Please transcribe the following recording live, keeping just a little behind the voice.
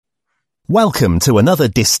Welcome to another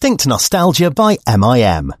Distinct Nostalgia by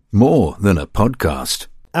MIM. More than a podcast.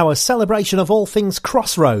 Our celebration of all things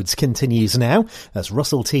Crossroads continues now, as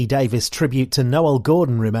Russell T Davies' tribute to Noel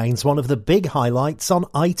Gordon remains one of the big highlights on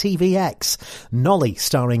ITVX. Nolly,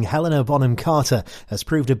 starring Helena Bonham Carter, has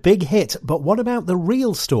proved a big hit, but what about the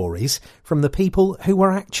real stories from the people who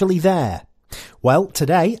were actually there? Well,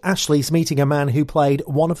 today, Ashley's meeting a man who played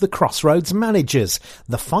one of the Crossroads managers,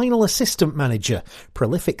 the final assistant manager,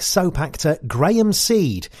 prolific soap actor Graham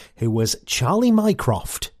Seed, who was Charlie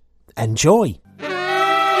Mycroft. Enjoy!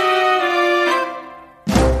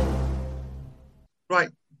 Right,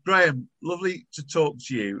 Graham, lovely to talk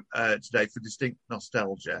to you today for Distinct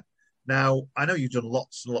Nostalgia. Now, I know you've done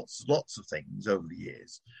lots of things over the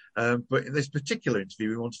years, but in this particular interview,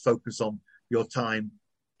 we want to focus on your time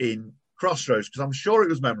in Crossroads, because I'm sure it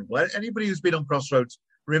was memorable. Anybody who's been on Crossroads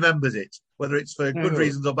remembers it, whether it's for good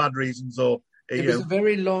reasons or bad reasons, or it was a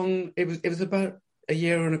very long. It was about a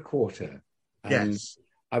year and a quarter. Yes,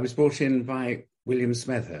 I was brought in by William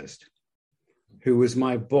Smethurst, who was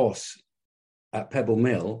my boss at Pebble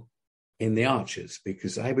Mill in the Archers,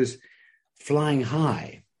 because I was flying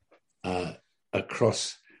high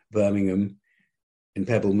across Birmingham in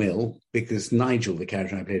Pebble Mill, because Nigel, the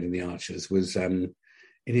character I played in the Archers, was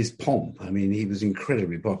in his pomp. I mean, he was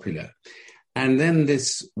incredibly popular. And then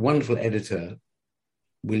this wonderful editor,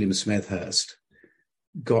 William Smethurst,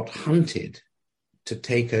 got hunted to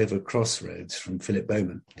take over Crossroads from Philip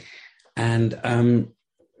Bowman. And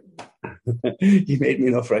he made me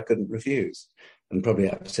an offer I couldn't refuse, and probably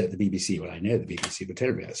upset the BBC. Well, I know the BBC were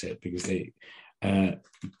terribly upset, because they,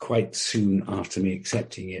 quite soon after me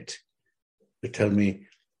accepting it, they told me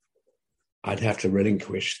I'd have to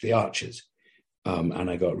relinquish the Archers. And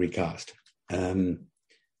I got recast. Not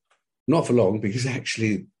for long, because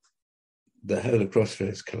actually the whole of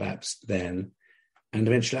Crossroads collapsed then, and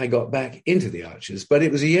eventually I got back into the Archers. But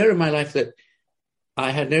it was a year of my life that I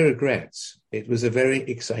had no regrets. It was a very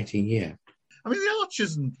exciting year. I mean, the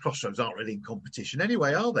Archers and Crossroads aren't really in competition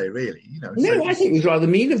anyway, are they? Really, No, I think it was rather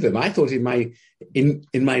mean of them. I thought in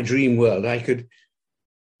my dream world I could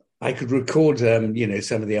record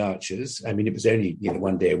some of the Archers. I mean, it was only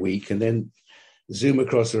one day a week, and then zoom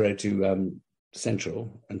across the road to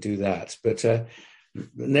Central and do that. But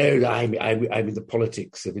no, I mean, the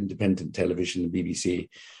politics of independent television, the BBC,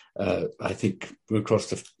 I think we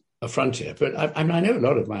crossed a frontier. But I know a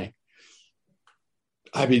lot of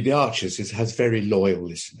the Archers has very loyal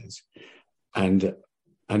listeners. And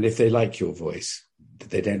if they like your voice,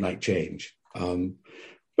 they don't like change.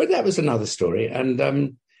 But that was another story. And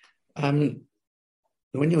when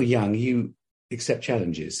you're young, you accept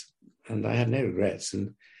challenges. And I had no regrets.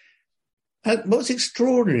 And what's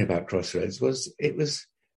extraordinary about Crossroads was it was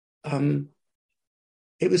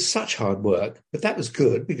such hard work, but that was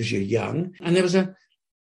good because you're young. And there was a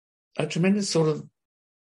tremendous sort of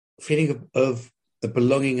feeling of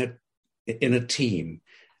belonging in a team.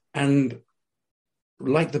 And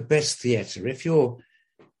like the best theatre, if you're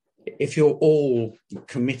all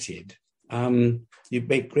committed, you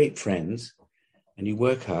make great friends and you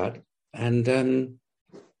work hard, and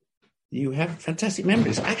you have fantastic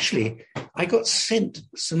memories. Actually, I got sent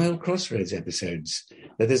some old Crossroads episodes.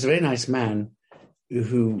 There's a very nice man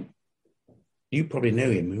who, you probably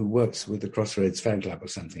know him, who works with the Crossroads fan club or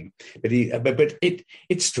something. But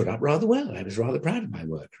it stood up rather well. I was rather proud of my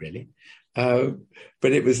work, really. But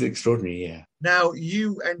it was an extraordinary year. Now,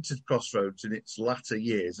 you entered Crossroads in its latter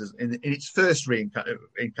years, in its first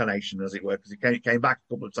reincarnation, as it were, because it came back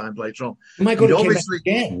a couple of times later on. Oh my God, it came back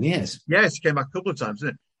again, yes. Yes, it came back a couple of times,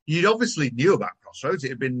 didn't it? You'd obviously knew about Crossroads. It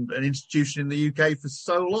had been an institution in the UK for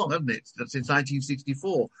so long, hadn't it? Since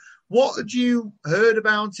 1964. What had you heard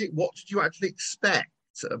about it? What did you actually expect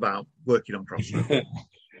about working on Crossroads?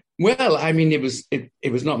 Well, I mean, it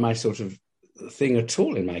was not my sort of thing at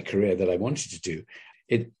all in my career that I wanted to do.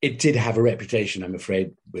 It did have a reputation, I'm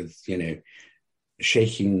afraid, with,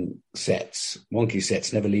 shaking sets, wonky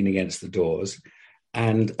sets, never lean against the doors.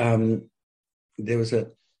 And there was a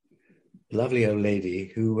lovely old lady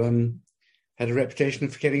who had a reputation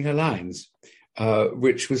for forgetting her lines,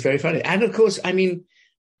 which was very funny. And of course, I mean,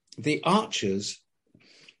 the Archers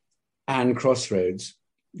and Crossroads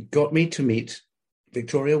got me to meet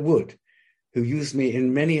Victoria Wood, who used me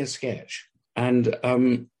in many a sketch. And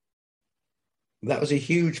that was a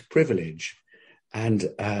huge privilege. And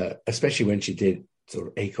especially when she did sort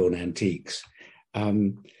of Acorn Antiques.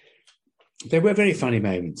 There were very funny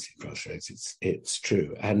moments in Crossroads, it's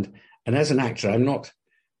true. And as an actor, I'm not,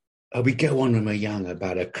 we go on when we're young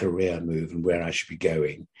about a career move and where I should be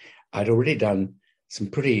going. I'd already done some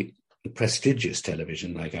pretty prestigious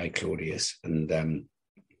television like I, Claudius and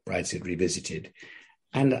Brideshead Revisited.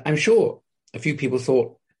 And I'm sure a few people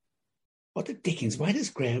thought, what the dickens, why does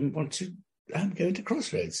Graham want to go into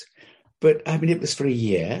Crossroads? But I mean, it was for a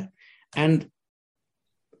year. And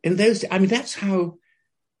in those, I mean, that's how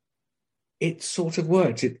it sort of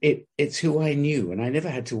worked. It's who I knew, and I never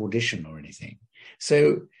had to audition or anything.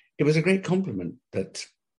 So it was a great compliment that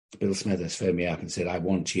Bill Smethurst phoned me up and said, I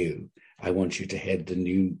want you to head the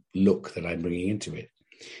new look that I'm bringing into it.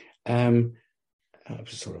 I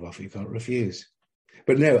was sort of offer you can't refuse.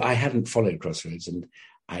 But no, I hadn't followed Crossroads, and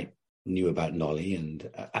I knew about Nolly, and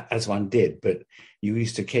as one did, but you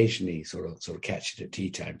used to occasionally sort of catch it at tea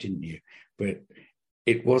time, didn't you? But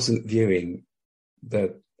it wasn't viewing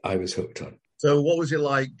that I was hooked on. So what was it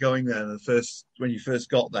like going there when you first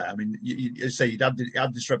got there? I mean, you say you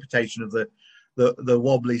had this reputation of the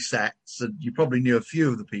wobbly sets, and you probably knew a few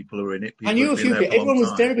of the people who were in it. I knew a few people. Everyone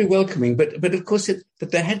was terribly welcoming, but of course that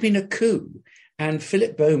there had been a coup, and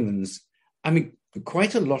Philip Bowman's, I mean,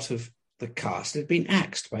 quite a lot of the cast had been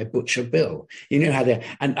axed by Butcher Bill. You know how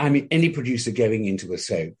and I mean, any producer going into a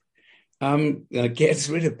soap gets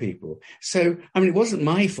rid of people. So, I mean, it wasn't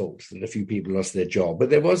my fault that a few people lost their job,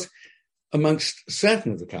 but there was amongst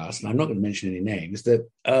certain of the cast, and I'm not going to mention any names, that,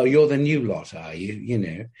 oh, you're the new lot, are you? You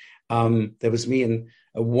know, there was me and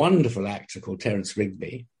a wonderful actor called Terence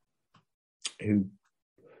Rigby, who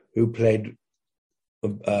played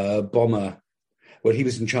Bomber. Well, he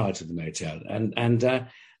was in charge of the motel,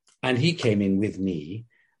 and he came in with me,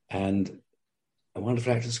 and a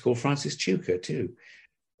wonderful actress called Frances Chuka too.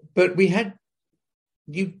 But we had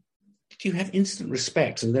you have instant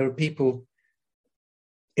respect, and there were people.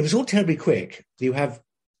 It was all terribly quick. You have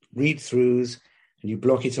read-throughs, and you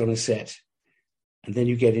block it on a set, and then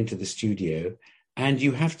you get into the studio, and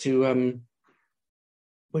you have to.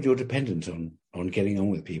 Well, you're dependent on getting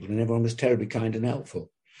on with people, and everyone was terribly kind and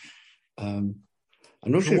helpful.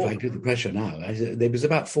 I'm not sure if I do the pressure now. There was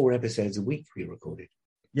about 4 episodes a week we recorded.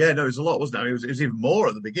 Yeah, no, it was a lot, wasn't it? It was even more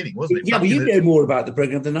at the beginning, wasn't it? Yeah, but you know more about the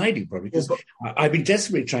programme than I do, probably, because I've been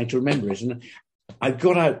desperately trying to remember it. And I've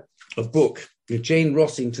got out a book, Jane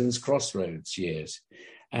Rossington's Crossroads Years.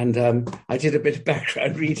 And I did a bit of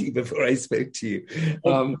background reading before I spoke to you.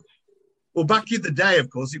 Well, back in the day, of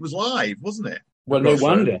course, it was live, wasn't it? Well, no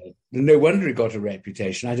wonder it got a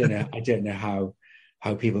reputation. I don't know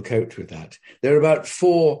how people coped with that. There are about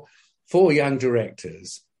four young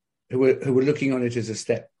directors who were looking on it as a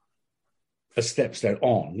stepstone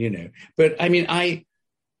on, you know. But I mean, I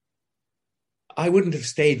wouldn't have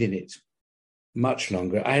stayed in it much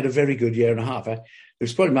longer. I had a very good year and a half. It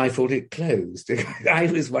was probably my fault it closed. I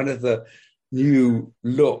was one of the new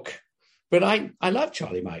look. But I love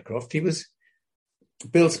Charlie Mycroft.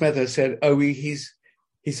 Bill Smethurst said, oh, he's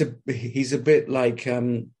a bit like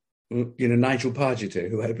Nigel Pargeter,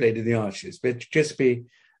 who I played in The Archers, but just be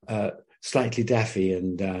slightly daffy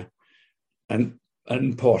and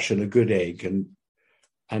posh and a good egg,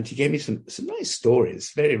 and he gave me some nice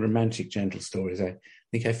stories, very romantic, gentle stories. I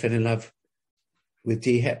think I fell in love with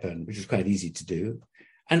Dee Hepburn, which was quite easy to do,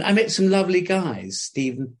 and I met some lovely guys: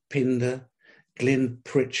 Stephen Pinder, Glyn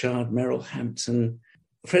Pritchard, Merrill Hampton,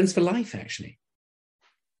 friends for life, actually.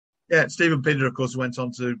 Yeah, Stephen Pinder, of course, went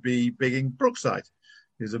on to be big in Brookside.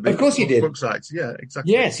 Of course he did. Brookside, yeah,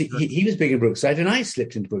 exactly. Yes, he was big in Brookside, and I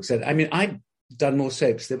slipped into Brookside. I mean, I've done more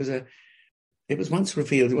soaps. It was once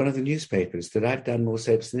revealed in one of the newspapers that I've done more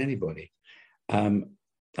soaps than anybody. I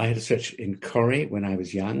had a stretch in Corrie when I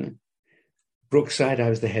was young. Brookside, I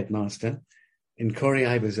was the headmaster. In Corrie,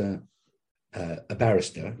 I was a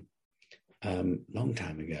barrister. Long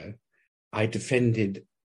time ago, I defended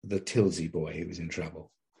the Tilsey boy who was in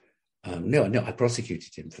trouble. No, I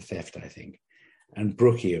prosecuted him for theft, I think. And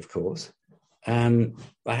Brookie, of course. I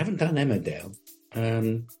haven't done Emmerdale,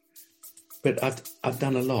 but I've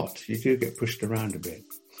done a lot. You do get pushed around a bit.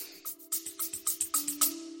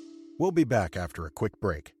 We'll be back after a quick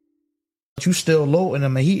break. You still loading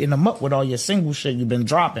them and heating them up with all your single shit you've been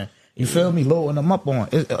dropping. You feel me? Loading them up on.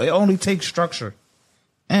 It only takes structure.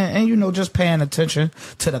 And just paying attention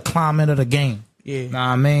to the climate of the game. Yeah. Know what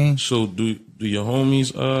I mean? So do your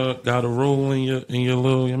homies got a role in your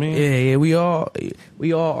little, you mean? Yeah, we all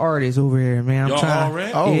artists over here, man. Y'all all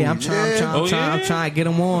right? I'm trying to get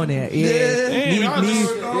them on there. Yeah.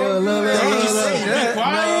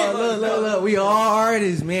 Look, we all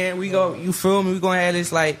artists, man. You feel me? We gonna have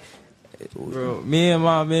this like, bro, me and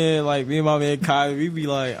my man Kai, we be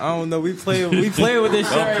like, I don't know, we play with this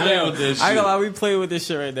shit right now. I ain't gonna lie, we play with this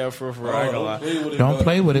shit right now for I ain't gonna lie. Don't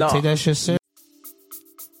play with it. Take that shit serious.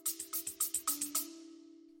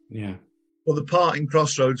 Yeah. Well, the part in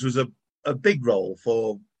Crossroads was a big role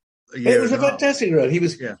for a year. It was a fantastic role. He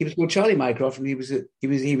was Yeah. he was called Charlie Mycroft, and he was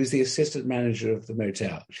the assistant manager of the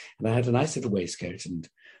motel. And I had a nice little waistcoat, and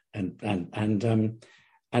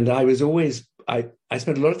I was always I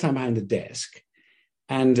spent a lot of time behind the desk.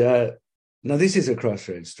 And now this is a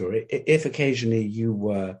Crossroads story. If occasionally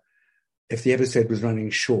if the episode was running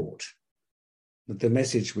short, the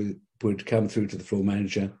message would come through to the floor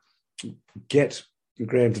manager, get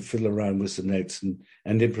Graham to fiddle around with some notes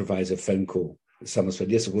and improvise a phone call. Someone said,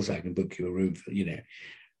 yes, of course I can book you a room.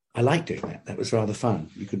 I liked doing that. That was rather fun.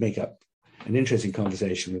 You could make up an interesting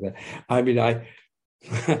conversation with that. I mean, I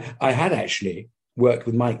had actually worked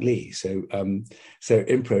with Mike Leigh, so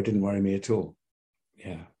impro didn't worry me at all.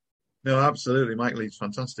 Yeah. No, absolutely. Mike Leigh's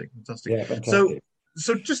fantastic. Yeah, fantastic.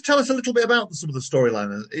 So just tell us a little bit about some of the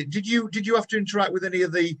storyline. Did you have to interact with any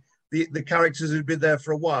of the characters who'd been there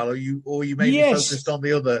for a while, or you mainly focused on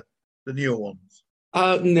the newer ones?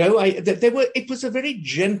 No, it was a very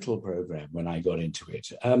gentle program when I got into it.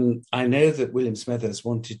 I know that William Smethurst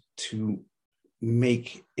wanted to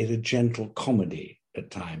make it a gentle comedy at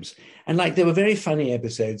times. And there were very funny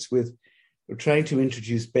episodes with trying to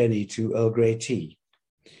introduce Benny to Earl Grey tea.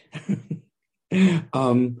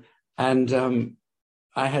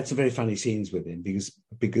 I had some very funny scenes with him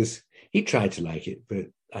because he tried to like it, but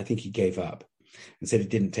I think he gave up and said it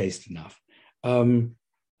didn't taste enough.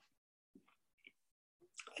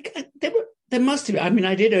 There must have been, I mean,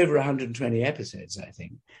 I did over 120 episodes, I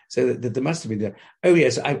think. So there must have been there. Oh,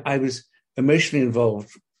 yes, I was emotionally involved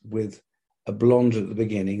with a blonde at the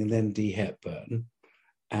beginning and then Dee Hepburn.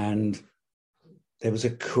 And there was a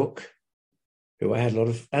cook who I had a lot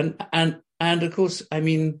of, and of course, I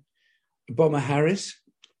mean, Bomber Harris,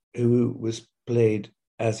 who was played,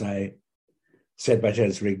 as I said, by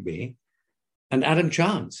Terence Rigby, and Adam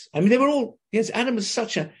Chance. I mean, they were all, yes, Adam was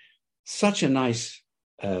such a nice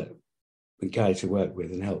guy to work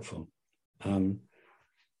with and helpful. Do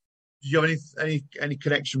you have any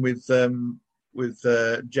connection with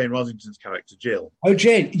Jane Rosington's character, Jill? Oh,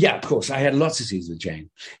 Jane. Yeah, of course. I had lots of scenes with Jane.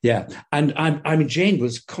 Yeah. And I mean, Jane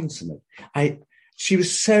was consummate. She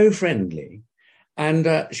was so friendly,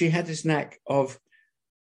 and she had this knack of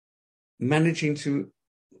managing to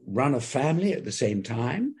run a family at the same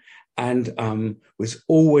time, and was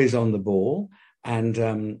always on the ball,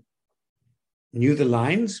 and knew the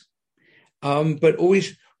lines, but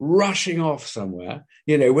always rushing off somewhere,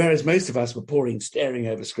 whereas most of us were staring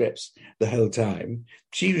over scripts the whole time.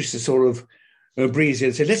 She used to sort of breeze in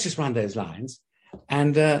and say, let's just run those lines.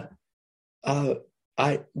 And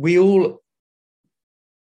we all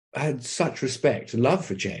had such respect and love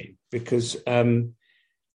for Jane because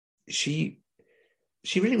she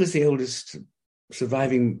really was the oldest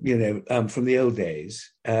surviving, from the old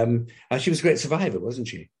days. She was a great survivor, wasn't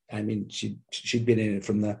she? I mean, she'd been in it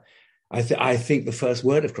from the, I think the first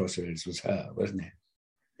word of Crossroads was her, wasn't it?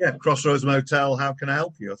 Yeah, Crossroads Motel, how can I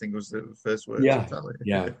help you? I think was the first word. Yeah.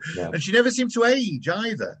 And she never seemed to age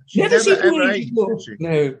either. She never seemed to ever age.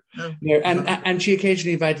 No. And she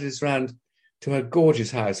occasionally invited us round to her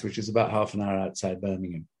gorgeous house, which is about half an hour outside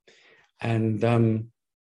Birmingham. And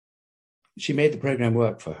she made the program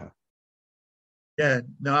work for her. Yeah,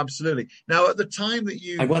 no, absolutely. Now, at the time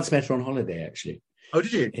that I once met her on holiday, actually. Oh,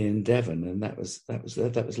 did you? In Devon, and that was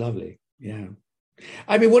lovely. Yeah.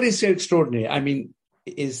 I mean, what is so extraordinary, I mean,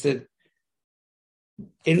 is that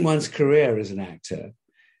in one's career as an actor,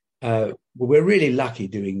 we're really lucky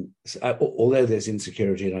doing, although there's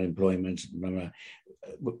insecurity and unemployment,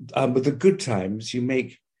 but the good times, you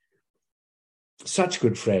make such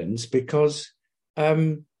good friends because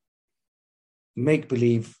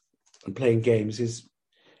make-believe and playing games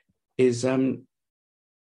is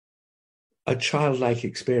a childlike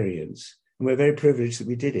experience, and we're very privileged that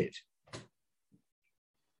we did it.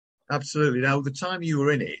 Absolutely. Now, the time you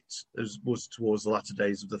were in it was towards the latter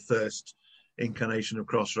days of the first incarnation of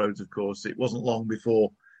Crossroads, of course. It wasn't long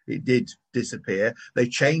before it did disappear. They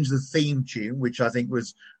changed the theme tune, which I think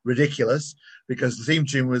was ridiculous, because the theme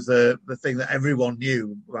tune was the thing that everyone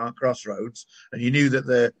knew about Crossroads, and you knew that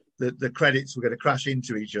the credits were going to crash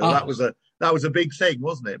into each other. Oh. That was a big thing,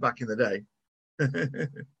 wasn't it, back in the day?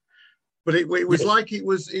 But it was like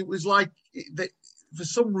for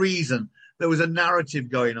some reason there was a narrative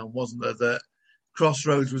going on, wasn't there, that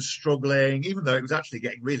Crossroads was struggling, even though it was actually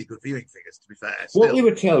getting really good viewing figures, to be fair. Still. What we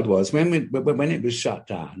were told was when it was shut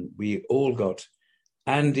down, we all got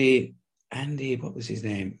Andy, what was his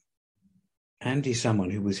name? Andy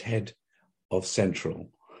someone who was head of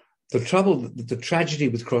Central. The tragedy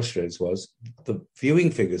with Crossroads was the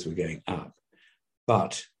viewing figures were going up,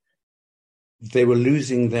 but they were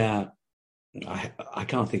losing their, I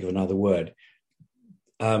can't think of another word.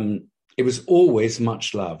 It it was always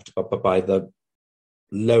much loved by the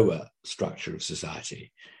lower structure of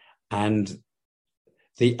society. And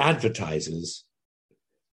the advertisers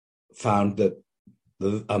found that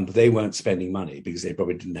they weren't spending money because they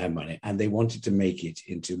probably didn't have money, and they wanted to make it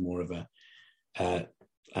into more of an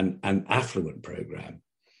affluent program.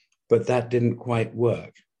 But that didn't quite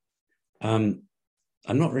work. I'm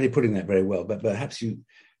not really putting that very well, but perhaps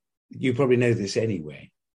you probably know this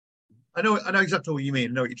anyway. I know exactly what you mean.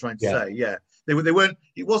 I know what you're trying to say. Yeah, they weren't.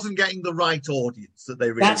 It wasn't getting the right audience that they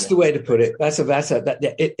really. That's the way to put it.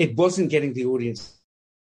 It wasn't getting the audience.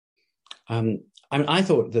 I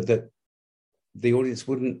thought that the audience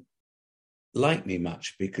wouldn't like me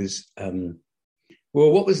much because,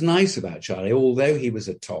 what was nice about Charlie, although he was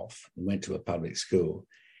a toff and went to a public school,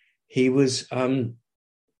 he was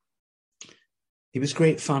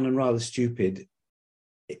great fun and rather stupid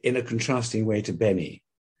in a contrasting way to Benny.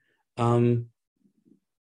 And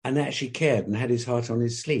actually cared and had his heart on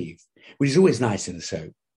his sleeve, which is always nice in a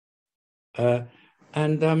soap. I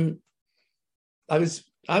was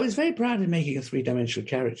very proud of making a three-dimensional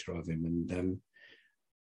character of him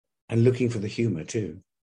and looking for the humour too.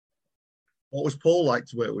 What was Paul like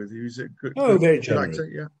to work with? He was a good, very generous.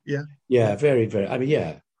 Actor. Yeah, very, very. I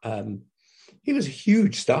mean, he was a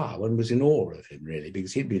huge star. One was in awe of him really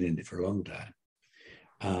because he'd been in it for a long time.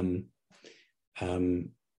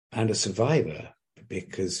 And a survivor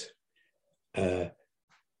because to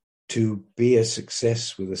be a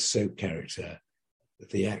success with a soap character,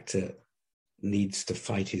 the actor needs to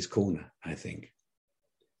fight his corner, I think.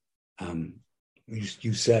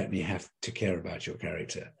 You certainly have to care about your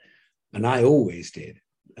character. And I always did.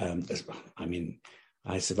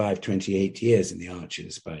 I survived 28 years in the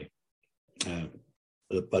Archers by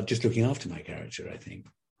just looking after my character, I think.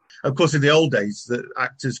 Of course, in the old days, the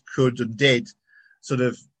actors could and did sort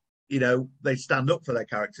of, they stand up for their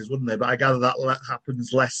characters, wouldn't they? But I gather that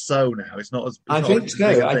happens less so now. It's not as. I think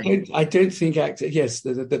so. I don't think actors. Yes,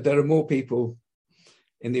 there are more people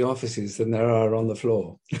in the offices than there are on the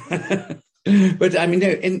floor. But I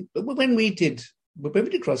mean, when we did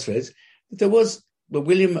Crossroads,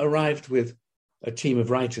 William arrived with a team of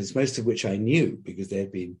writers, most of which I knew because they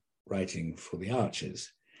had been writing for the Archers.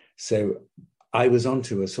 So I was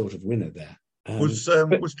onto a sort of winner there. Was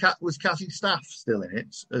Cathy Staff still in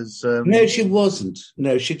it? No, she wasn't.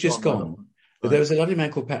 No, she'd just gone. Right. But there was a lovely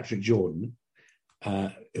man called Patrick Jordan,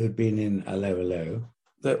 who'd been in Allo.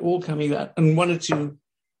 They're all coming out, and one or two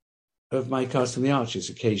of my cast from the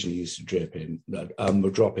Archers occasionally used to drop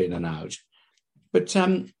in and out. But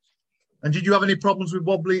and did you have any problems with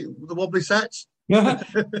the wobbly sets? I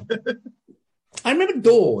remember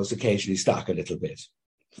doors occasionally stuck a little bit.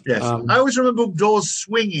 Yes, I always remember doors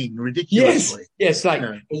swinging ridiculously. Yes,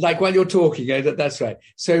 like while you're talking. That's right.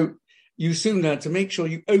 So you soon learn to make sure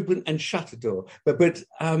you open and shut a door. But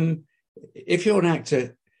if you're an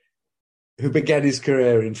actor who began his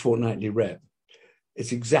career in fortnightly rep,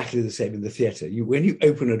 it's exactly the same in the theatre. When you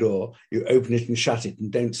open a door, you open it and shut it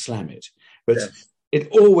and don't slam it. But it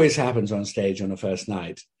always happens on stage on a first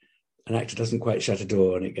night. An actor doesn't quite shut a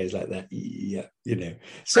door and it goes like that. Yeah,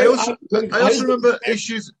 So I also remember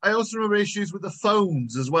issues. I also remember issues with the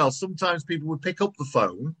phones as well. Sometimes people would pick up the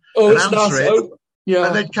phone and answer it,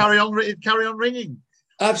 and then carry on ringing.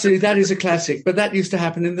 Absolutely, that is a classic. But that used to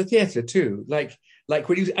happen in the theatre too. Like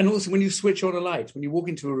when you switch on a light, when you walk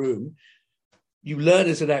into a room, you learn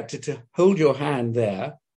as an actor to hold your hand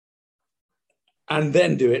there and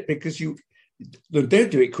then do it because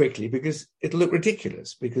don't do it quickly because it'll look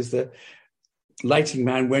ridiculous because the lighting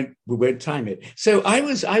man won't time it. So I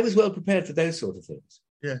was well prepared for those sort of things.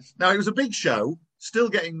 Yes. Now it was a big show, still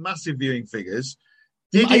getting massive viewing figures.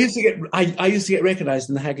 I used to get recognised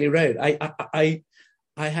in the Hagley Road. I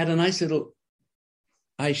had a nice little.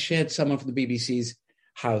 I shared someone from the BBC's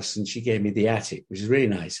house, and she gave me the attic, which is really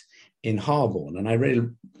nice in Harborne, and I really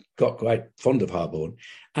got quite fond of Harborne.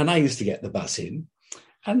 And I used to get the bus in,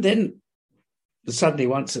 and then suddenly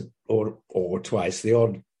once or twice, the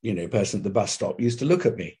odd person at the bus stop used to look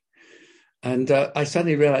at me, and I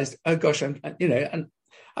suddenly realised, oh gosh, and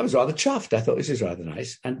I was rather chuffed. I thought this is rather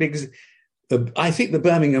nice, and because I think the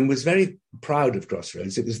Birmingham was very proud of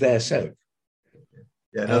Crossroads. It was their soap.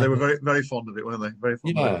 Yeah, no, they were very, very fond of it, weren't they? Very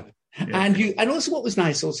fond of it. Yeah. And also what was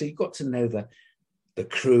nice, also you got to know the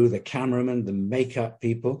crew, the cameraman, the makeup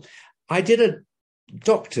people. I did a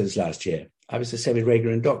Doctors last year. I was a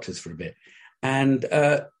semi-regular in Doctors for a bit. And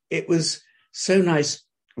it was so nice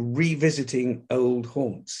revisiting old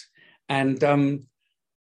haunts and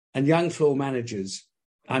young floor managers.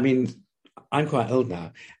 I mean, I'm quite old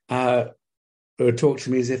now, who would talk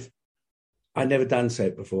to me as if I'd never done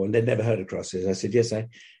soap before and they'd never heard of Crossroads. I said, yes,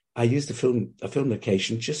 I used a film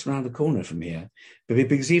location just around the corner from here, but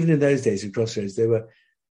because even in those days at Crossroads, they were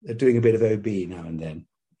doing a bit of OB now and then.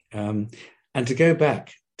 And to go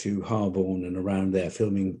back to Harborne and around there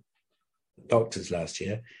filming Doctors last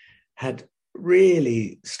year had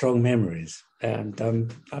really strong memories. And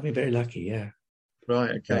I've been very lucky, yeah.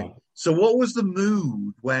 Right, okay. Yeah. So what was the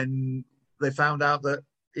mood when they found out that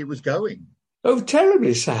it was going? Oh,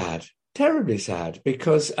 terribly sad,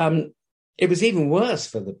 because it was even worse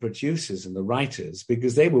for the producers and the writers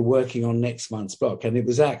because they were working on next month's block and it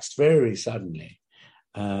was axed very suddenly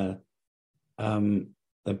by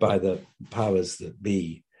the powers that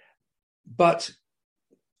be. But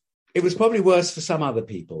it was probably worse for some other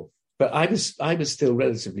people. But I was still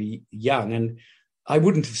relatively young and I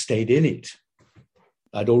wouldn't have stayed in it.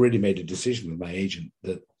 I'd already made a decision with my agent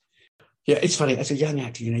that, yeah, it's funny. As a young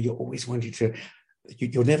actor, you're always wanting to,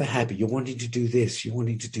 you're never happy. You're wanting to do this. You're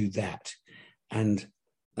wanting to do that. And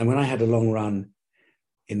when I had a long run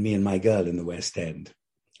in Me and My Girl in the West End,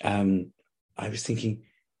 I was thinking,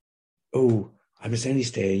 oh, I must only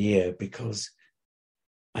stay a year because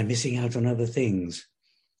I'm missing out on other things.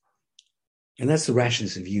 And that's the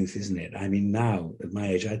rashness of youth, isn't it? I mean, now at my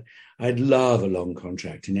age, I'd love a long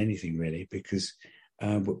contract in anything really, because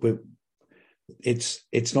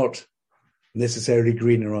it's not necessarily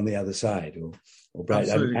greener on the other side or bright.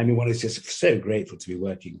 I mean, one is just so grateful to be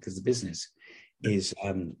working because the business is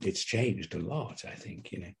it's changed a lot, I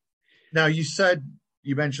think. Now you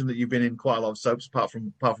mentioned that you've been in quite a lot of soaps apart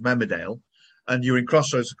from Emmerdale, and you were in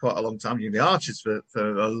Crossroads for quite a long time. You were in the Archers for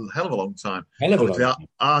a hell of a long time.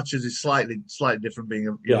 Archers is slightly different, being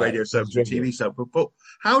a radio soap to a TV soap. But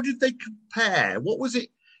how did they compare? What was it?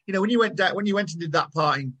 When you went and did that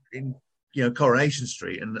part in Coronation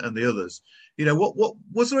Street and the others. What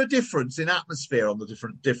was there a difference in atmosphere on the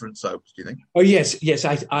different soaps? Do you think? Oh yes.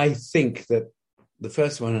 I think that the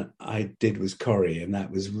first one I did was Corrie, and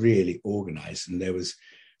that was really organised, and there was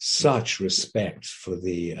such respect for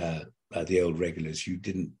the old regulars. You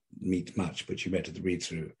didn't meet much, but you met at the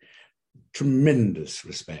read-through. Tremendous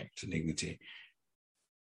respect and dignity.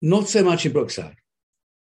 Not so much in Brookside.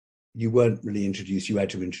 You weren't really introduced. You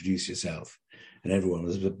had to introduce yourself, and everyone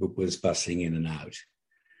was bussing in and out.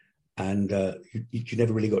 And you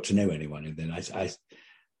never really got to know anyone. And then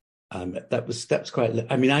that was quite.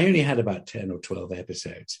 I mean, I only had about 10 or 12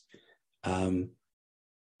 episodes, and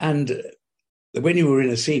when you were in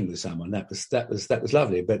a scene with someone, that was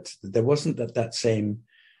lovely. But there wasn't that same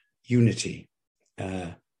unity.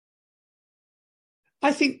 I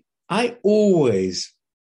think I always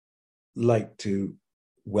like to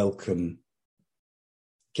welcome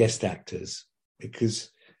guest actors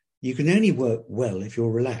because you can only work well if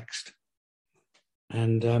you're relaxed.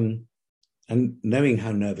 And knowing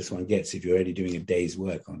how nervous one gets if you're only doing a day's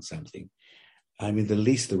work on something, I mean, the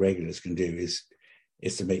least the regulars can do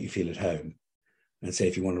is to make you feel at home and say,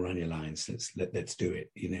 if you want to run your lines, let's do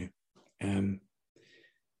it,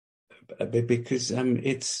 because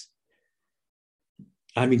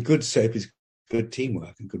good soap is good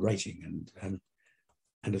teamwork and good writing and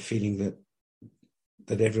a feeling that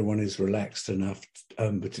everyone is relaxed enough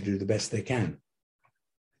but to do the best they can.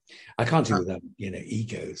 I can't do without,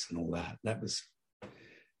 egos and all that.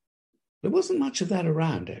 There wasn't much of that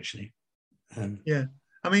around, actually. Yeah.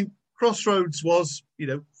 I mean, Crossroads was,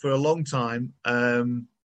 for a long time, a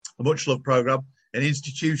much-loved programme, an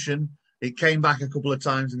institution. It came back a couple of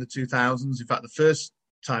times in the 2000s. In fact, the first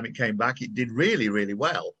time it came back, it did really, really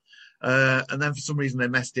well. And then for some reason, they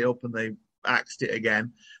messed it up and they axed it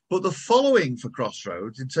again. But the following for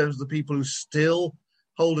Crossroads, in terms of the people who still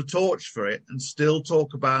hold a torch for it and still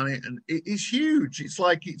talk about it, and it is huge. It's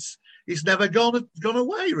like it's never gone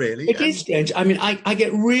away, really. It is strange. I mean, I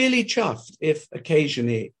get really chuffed if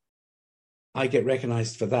occasionally I get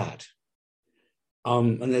recognised for that.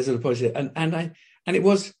 And there's a positive, and it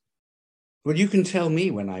was. Well, you can tell me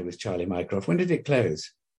when I was Charlie Mycroft. When did it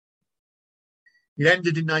close? It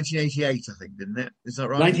ended in 1988, I think, didn't it? Is that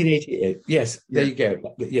right? 1988. Yes, there you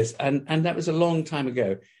go. Yes, and that was a long time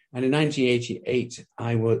ago. And in 1988,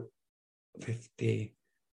 I was 50.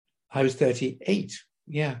 I was 38.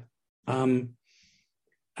 Yeah, I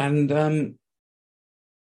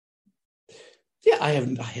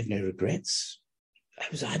have no regrets. I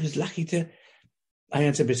was lucky to. I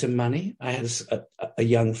earned a bit of money. I had a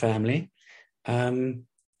young family, and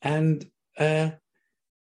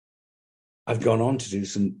I've gone on to do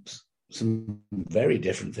some very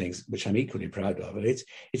different things, which I'm equally proud of. It's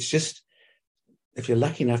just if you're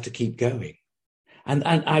lucky enough to keep going, and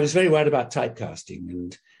I was very worried about typecasting,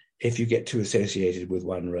 and if you get too associated with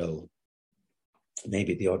one role,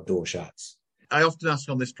 maybe the odd door shuts. I often ask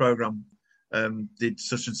on this programme did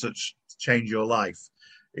such and such change your life.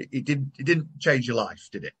 It didn't change your life,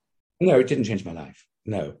 did it? No, it didn't change my life.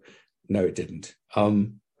 No, it didn't.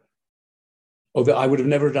 Although I would have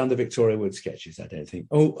never done the Victoria Wood sketches, I don't think.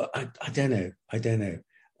 Oh, I don't know.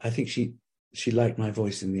 I think she liked my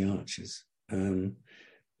voice in the Archers.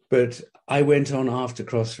 But I went on after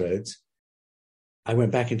Crossroads. I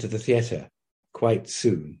went back into the theatre quite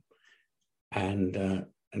soon and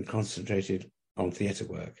concentrated on theatre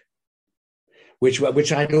work, which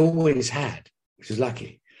I'd always had, which was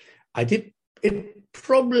lucky. It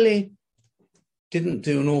probably didn't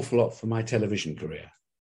do an awful lot for my television career.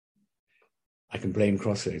 I can blame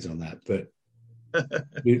Crossroads on that, but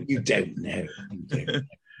you don't know.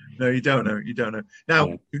 No, you don't know. You don't know.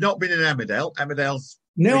 Now, you've not been in Emmerdale. Emmerdale's...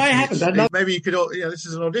 No, I haven't. Maybe you could, this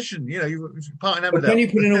is an audition. You're part in Emmerdale. Well, can you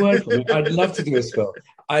put in a word for me? I'd love to do a spell.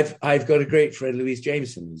 I've got a great friend, Louise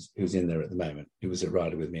Jameson, who's in there at the moment, who was at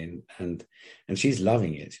RADA with me, and she's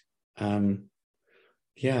loving it.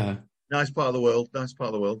 Yeah. Nice part of the world.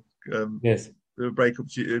 Yes. Break up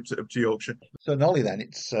to Yorkshire. So Nolly, then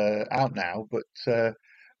it's out now, but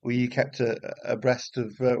were you kept abreast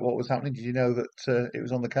of what was happening? Did you know that it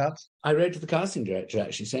was on the cards? I wrote to the casting director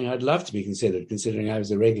actually saying I'd love to be considered, considering I was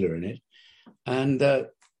a regular in it. And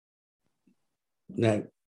no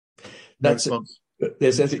response.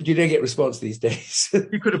 You don't get response these days.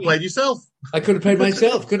 You could have played yourself. I could have played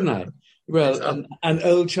myself, couldn't I? Well, and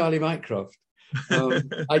old Charlie Mycroft.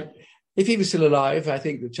 If he was still alive, I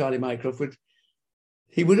think that Charlie Mycroft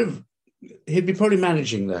he'd be probably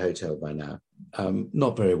managing the hotel by now.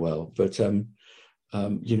 Not very well, but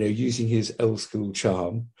using his old school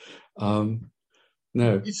charm. No,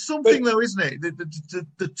 it's something though, isn't it?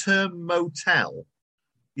 The term motel.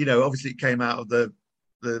 Obviously it came out of the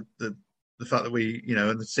fact that we, in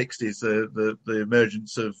the 60s, the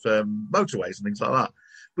emergence of motorways and things like that.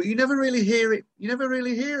 But you never really hear it. You never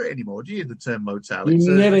really hear it anymore, do you? The term motel.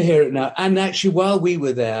 You never hear it now. And actually, while we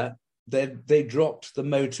were there, they dropped the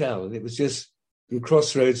motel, and it was just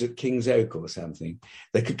Crossroads at King's Oak or something,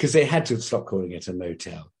 because they had to stop calling it a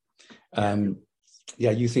motel.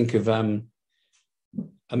 You think of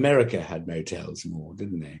America had motels more,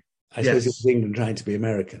 didn't they? I suppose it was England trying to be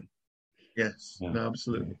American. Yes, no,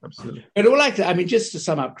 absolutely. But just to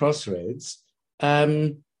sum up Crossroads,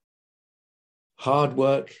 hard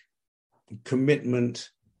work, commitment,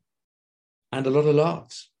 and a lot of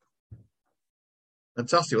laughs.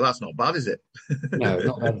 Fantastic. Well, that's not bad, is it? No,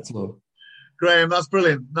 not bad at all. Graham, that's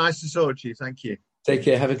brilliant. Nice to talk to you. Thank you. Take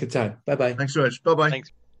care. Have a good time. Bye-bye. Thanks so much. Bye-bye. Thanks.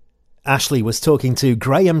 Ashley was talking to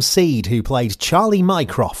Graham Seed, who played Charlie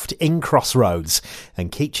Mycroft in Crossroads.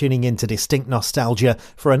 And keep tuning in to Distinct Nostalgia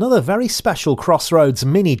for another very special Crossroads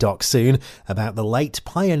mini-doc soon about the late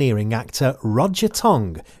pioneering actor Roger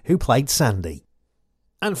Tong, who played Sandy.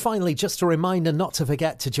 And finally, just a reminder not to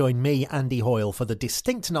forget to join me, Andy Hoyle, for the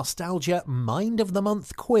Distinct Nostalgia Mind of the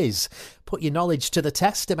Month quiz. Put your knowledge to the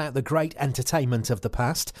test about the great entertainment of the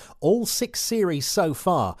past. All 6 series so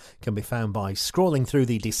far can be found by scrolling through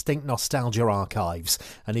the Distinct Nostalgia archives.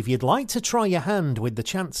 And if you'd like to try your hand with the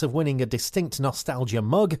chance of winning a Distinct Nostalgia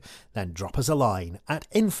mug, then drop us a line at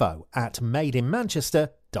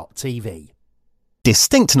info@madeinmanchester.tv.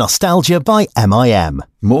 Distinct Nostalgia by MIM.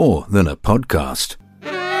 More than a podcast.